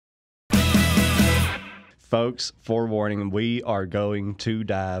Folks, forewarning, we are going to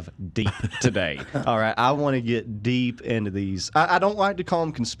dive deep today. All right, I want to get deep into these. I don't like to call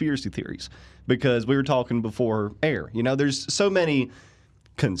them conspiracy theories because we were talking before air. You know, there's so many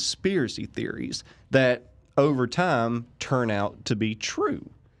conspiracy theories that over time turn out to be true.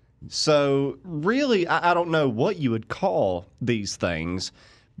 So really, I don't know what you would call these things,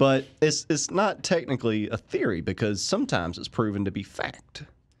 but it's not technically a theory because sometimes it's proven to be fact.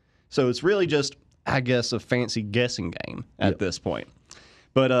 So it's really just, I guess, a fancy guessing game at this point.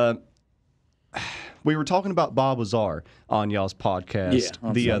 But we were talking about Bob Lazar on y'all's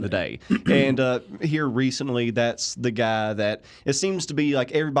podcast the other day. And here recently, that's the guy that it seems to be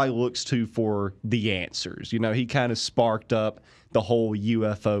like everybody looks to for the answers. You know, he kind of sparked up the whole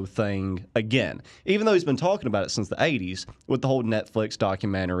UFO thing again, even though he's been talking about it since the 80s with the whole Netflix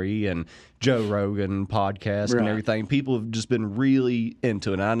documentary and Joe Rogan podcast and everything. People have just been really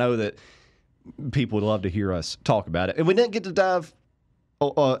into it. And I know that people would love to hear us talk about it. And we didn't get to dive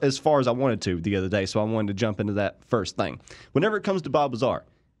as far as I wanted to the other day, so I wanted to jump into that first thing. Whenever it comes to Bob Lazar,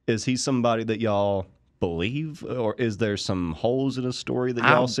 is he somebody that y'all believe, or is there some holes in his story that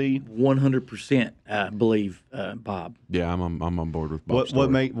y'all see? 100% believe Bob. Yeah, I'm on board with Bob.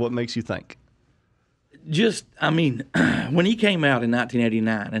 What makes you think? Just, I mean, when he came out in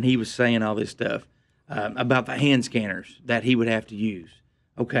 1989 and he was saying all this stuff about the hand scanners that he would have to use,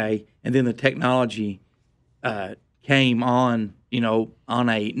 okay, and then the technology came on, you know, on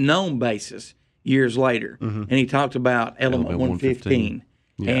a known basis years later, and he talked about element 115,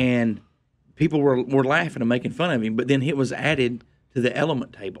 and people were laughing and making fun of him, but then it was added to the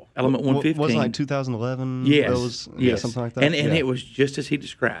element table, element 115. Was it like 2011? Yes, yes, something like that. And it was just as he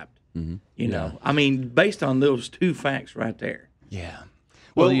described. You know, I mean, based on those two facts right there. Yeah.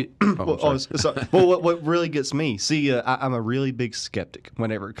 Well, what really gets me, see, I'm a really big skeptic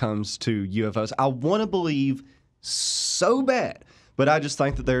whenever it comes to UFOs. I want to believe so bad, but I just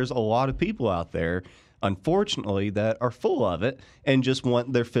think that there's a lot of people out there, unfortunately, that are full of it and just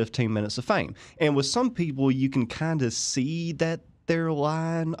want their 15 minutes of fame. And with some people, you can kind of see that they're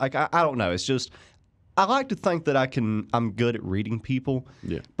lying. Like, I don't know. It's just, I like to think that I'm good at reading people.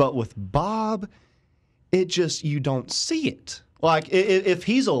 Yeah. But with Bob, it just, you don't see it. Like, if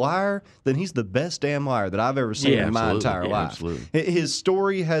he's a liar, then he's the best damn liar that I've ever seen in my entire life. Absolutely. His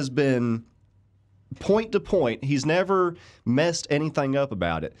story has been point to point. He's never messed anything up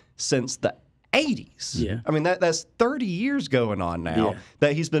about it since the 80s. Yeah. I mean, that's 30 years going on now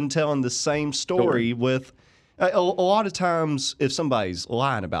that he's been telling the same story with a lot of times if somebody's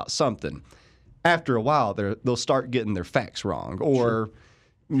lying about something, after a while they'll start getting their facts wrong or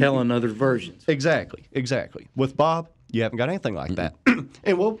telling other versions. Exactly. With Bob, you haven't got anything like that.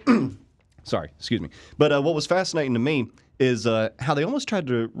 And sorry, excuse me. But what was fascinating to me is how they almost tried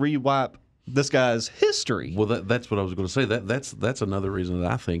to rewipe this guy's history. Well, that's what I was going to say. That's another reason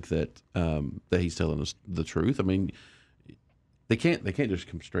that I think that that he's telling us the truth. I mean, they can't just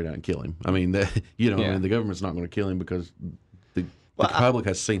come straight out and kill him. I mean, I mean, the government's not going to kill him because the public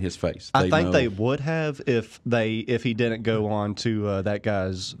has seen his face. I think they would have if he didn't go on to that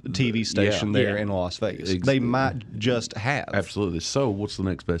guy's TV station there in Las Vegas. They might just have. Absolutely. So what's the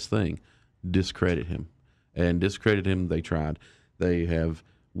next best thing? Discredit him. And discredit him, they tried. They have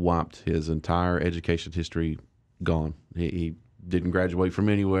wiped his entire education history, gone. He didn't graduate from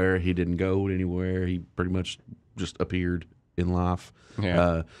anywhere. He didn't go anywhere. He pretty much just appeared in life.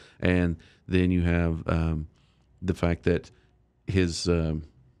 Yeah. And then you have the fact that his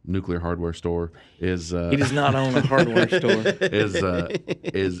nuclear hardware store is he does not own a hardware store.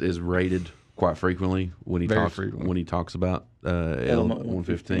 is raided quite frequently when he talks about element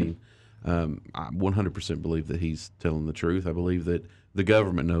 115. I 100% believe that he's telling the truth. I believe that the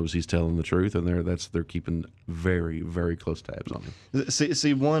government knows he's telling the truth, and they're keeping very, very close tabs on him.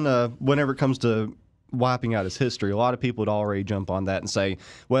 See, whenever it comes to wiping out his history, a lot of people would already jump on that and say,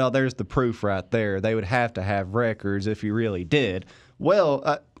 well, there's the proof right there. They would have to have records if he really did.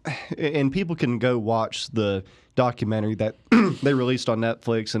 Well, and people can go watch the documentary that they released on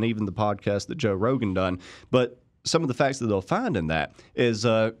Netflix and even the podcast that Joe Rogan done. But some of the facts that they'll find in that is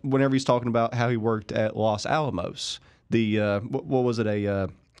whenever he's talking about how he worked at Los Alamos, what was it,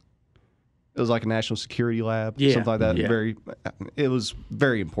 it was like a national security lab, something like that. Yeah. It was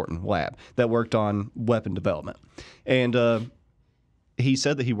very important lab that worked on weapon development. And he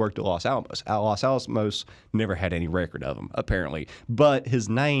said that he worked at Los Alamos. Los Alamos never had any record of him, apparently. But his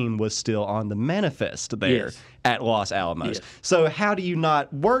name was still on the manifest there at Los Alamos. Yes. So how do you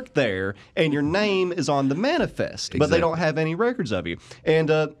not work there and your name is on the manifest, but they don't have any records of you? And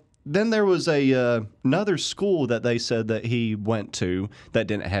then there was another school that they said that he went to that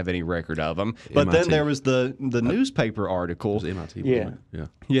didn't have any record of him. But MIT. then there was the newspaper article. It was MIT. Yeah. wasn't it? Yeah.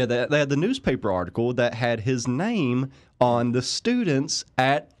 Yeah, they had the newspaper article that had his name on the students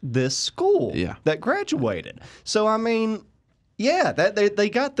at this school that graduated. So, I mean, yeah, that they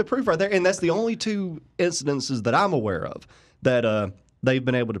got the proof right there. And that's the only two incidences that I'm aware of that they've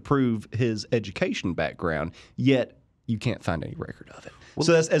been able to prove his education background, yet you can't find any record of it. Well,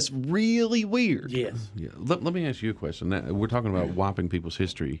 so that's really weird. Yes. Yeah. Let me ask you a question. Now, we're talking about wiping people's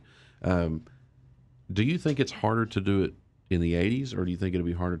history. Do you think it's harder to do it in the 80s, or do you think it'll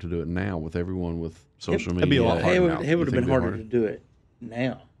be harder to do it now with everyone with social media? It'd be a lot harder now. It would have been harder to do it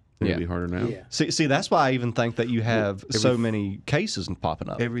now. It'd be harder now? Yeah. See, that's why I even think that you have so many cases popping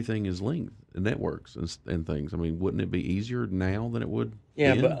up. Everything is linked, networks and things. I mean, wouldn't it be easier now than it would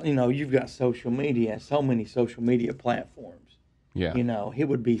Yeah, then? but, you've got social media, so many social media platforms. Yeah. It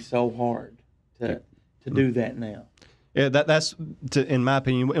would be so hard to do that now. Yeah, that's in my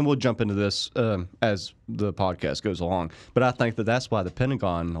opinion, and we'll jump into this as the podcast goes along. But I think that's why the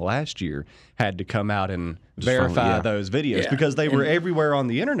Pentagon last year had to come out and verify those videos because they were everywhere on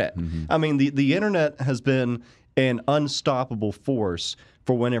the internet. Mm-hmm. I mean, the internet has been an unstoppable force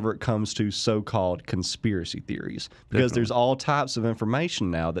for whenever it comes to so-called conspiracy theories because there's all types of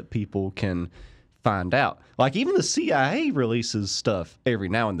information now that people can find out. Like even the CIA releases stuff every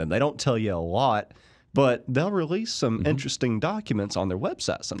now and then. They don't tell you a lot, but they'll release some interesting documents on their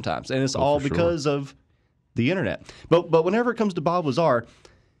website sometimes, and it's all because of the internet. But whenever it comes to Bob Lazar,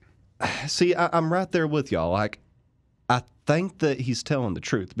 see, I'm right there with y'all. Like, I think that he's telling the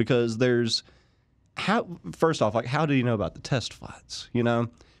truth because first off, like, how do you know about the test flights?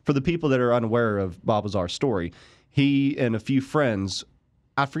 For the people that are unaware of Bob Lazar's story, he and a few friends,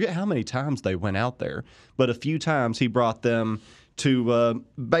 I forget how many times they went out there, but a few times he brought them to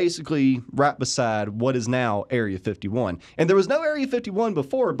basically right beside what is now Area 51. And there was no Area 51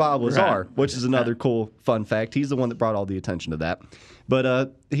 before Bob Lazar, which is another cool fun fact. He's the one that brought all the attention to that.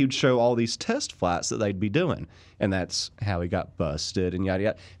 But he would show all these test flights that they'd be doing, and that's how he got busted and yada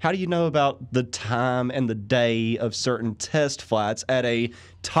yada. How do you know about the time and the day of certain test flights at a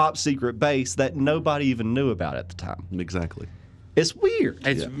top secret base that nobody even knew about at the time? Exactly. It's weird.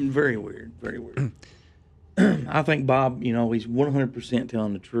 It's very weird, very weird. I think Bob, he's 100%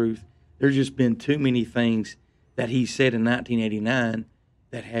 telling the truth. There's just been too many things that he said in 1989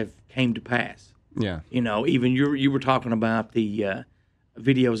 that have came to pass. Yeah. Even you were talking about the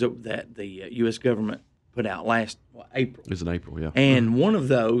videos that the U.S. government put out last April. It was in April, yeah. And one of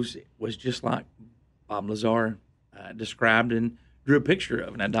those was just like Bob Lazar described and drew a picture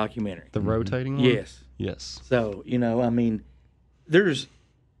of in that documentary. The rotating one? Yes. Yes. So, there's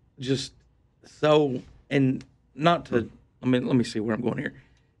just so... And not to, let me see where I'm going here.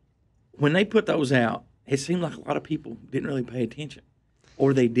 When they put those out, it seemed like a lot of people didn't really pay attention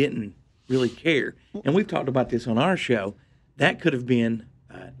or they didn't really care. And we've talked about this on our show. That could have been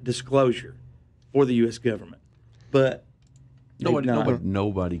disclosure for the U.S. government. But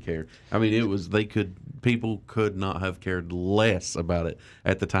nobody cared. I mean, people could not have cared less about it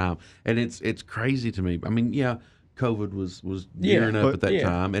at the time. And it's crazy to me. I mean, yeah, COVID was gearing up at that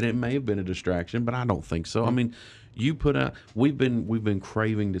time, and it may have been a distraction, but I don't think so. I mean, you put out we've been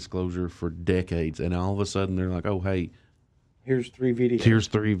craving disclosure for decades, and all of a sudden they're like, oh, hey, here's 3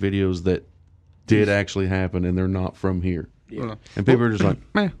 videos that did actually happen, and they're not from here. Yeah. And people are just like,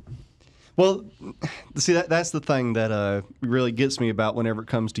 meh. Well, see, that's the thing that really gets me about whenever it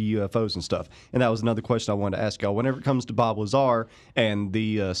comes to UFOs and stuff. And that was another question I wanted to ask y'all. Whenever it comes to Bob Lazar and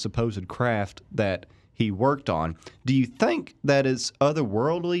the supposed craft that he worked on, do you think that it's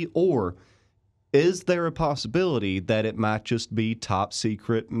otherworldly, or is there a possibility that it might just be top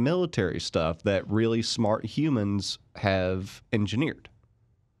secret military stuff that really smart humans have engineered?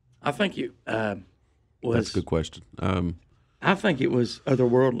 I think it was. That's a good question. I think it was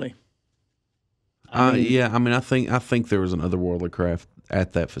otherworldly. I think there was an otherworldly craft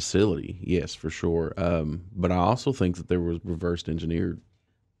at that facility. Yes, for sure. But I also think that there was reversed engineered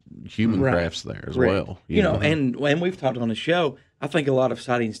human crafts there as well. You know, and we've talked on the show, I think a lot of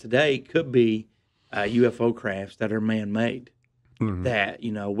sightings today could be UFO crafts that are man-made. Mm-hmm. That,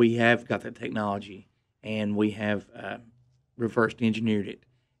 we have got that technology and we have reversed engineered it.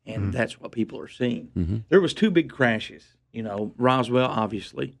 And that's what people are seeing. Mm-hmm. There was 2 big crashes, Roswell,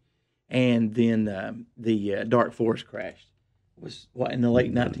 obviously, and then the Dark Forest crash was in the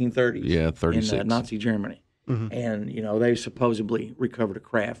late 1930s. Yeah, 36. In Nazi Germany. Mm-hmm. And, they supposobly recovered a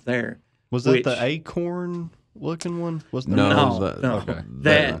craft there. Was that the acorn-looking one? No.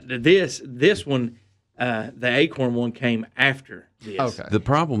 Okay. This one The Acorn one came after this. Okay. The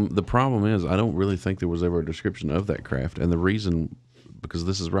problem is I don't really think there was ever a description of that craft, and the reason, because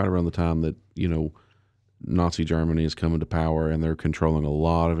this is right around the time that Nazi Germany is coming to power and they're controlling a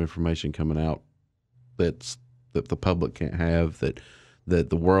lot of information coming out that the public can't have, that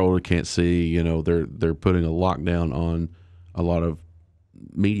the world can't see. They're putting a lockdown on a lot of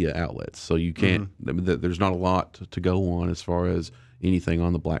media outlets, so you can't. There's not a lot to go on as far as anything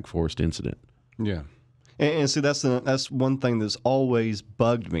on the Black Forest incident. Yeah. And see, that's one thing that's always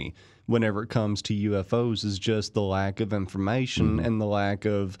bugged me whenever it comes to UFOs is just the lack of information and the lack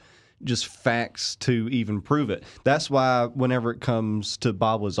of just facts to even prove it. That's why whenever it comes to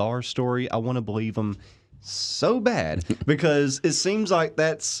Bob Lazar's story, I want to believe him so bad because it seems like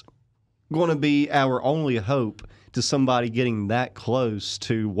that's going to be our only hope to somebody getting that close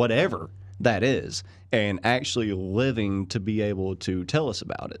to whatever that is and actually living to be able to tell us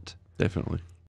about it. Definitely.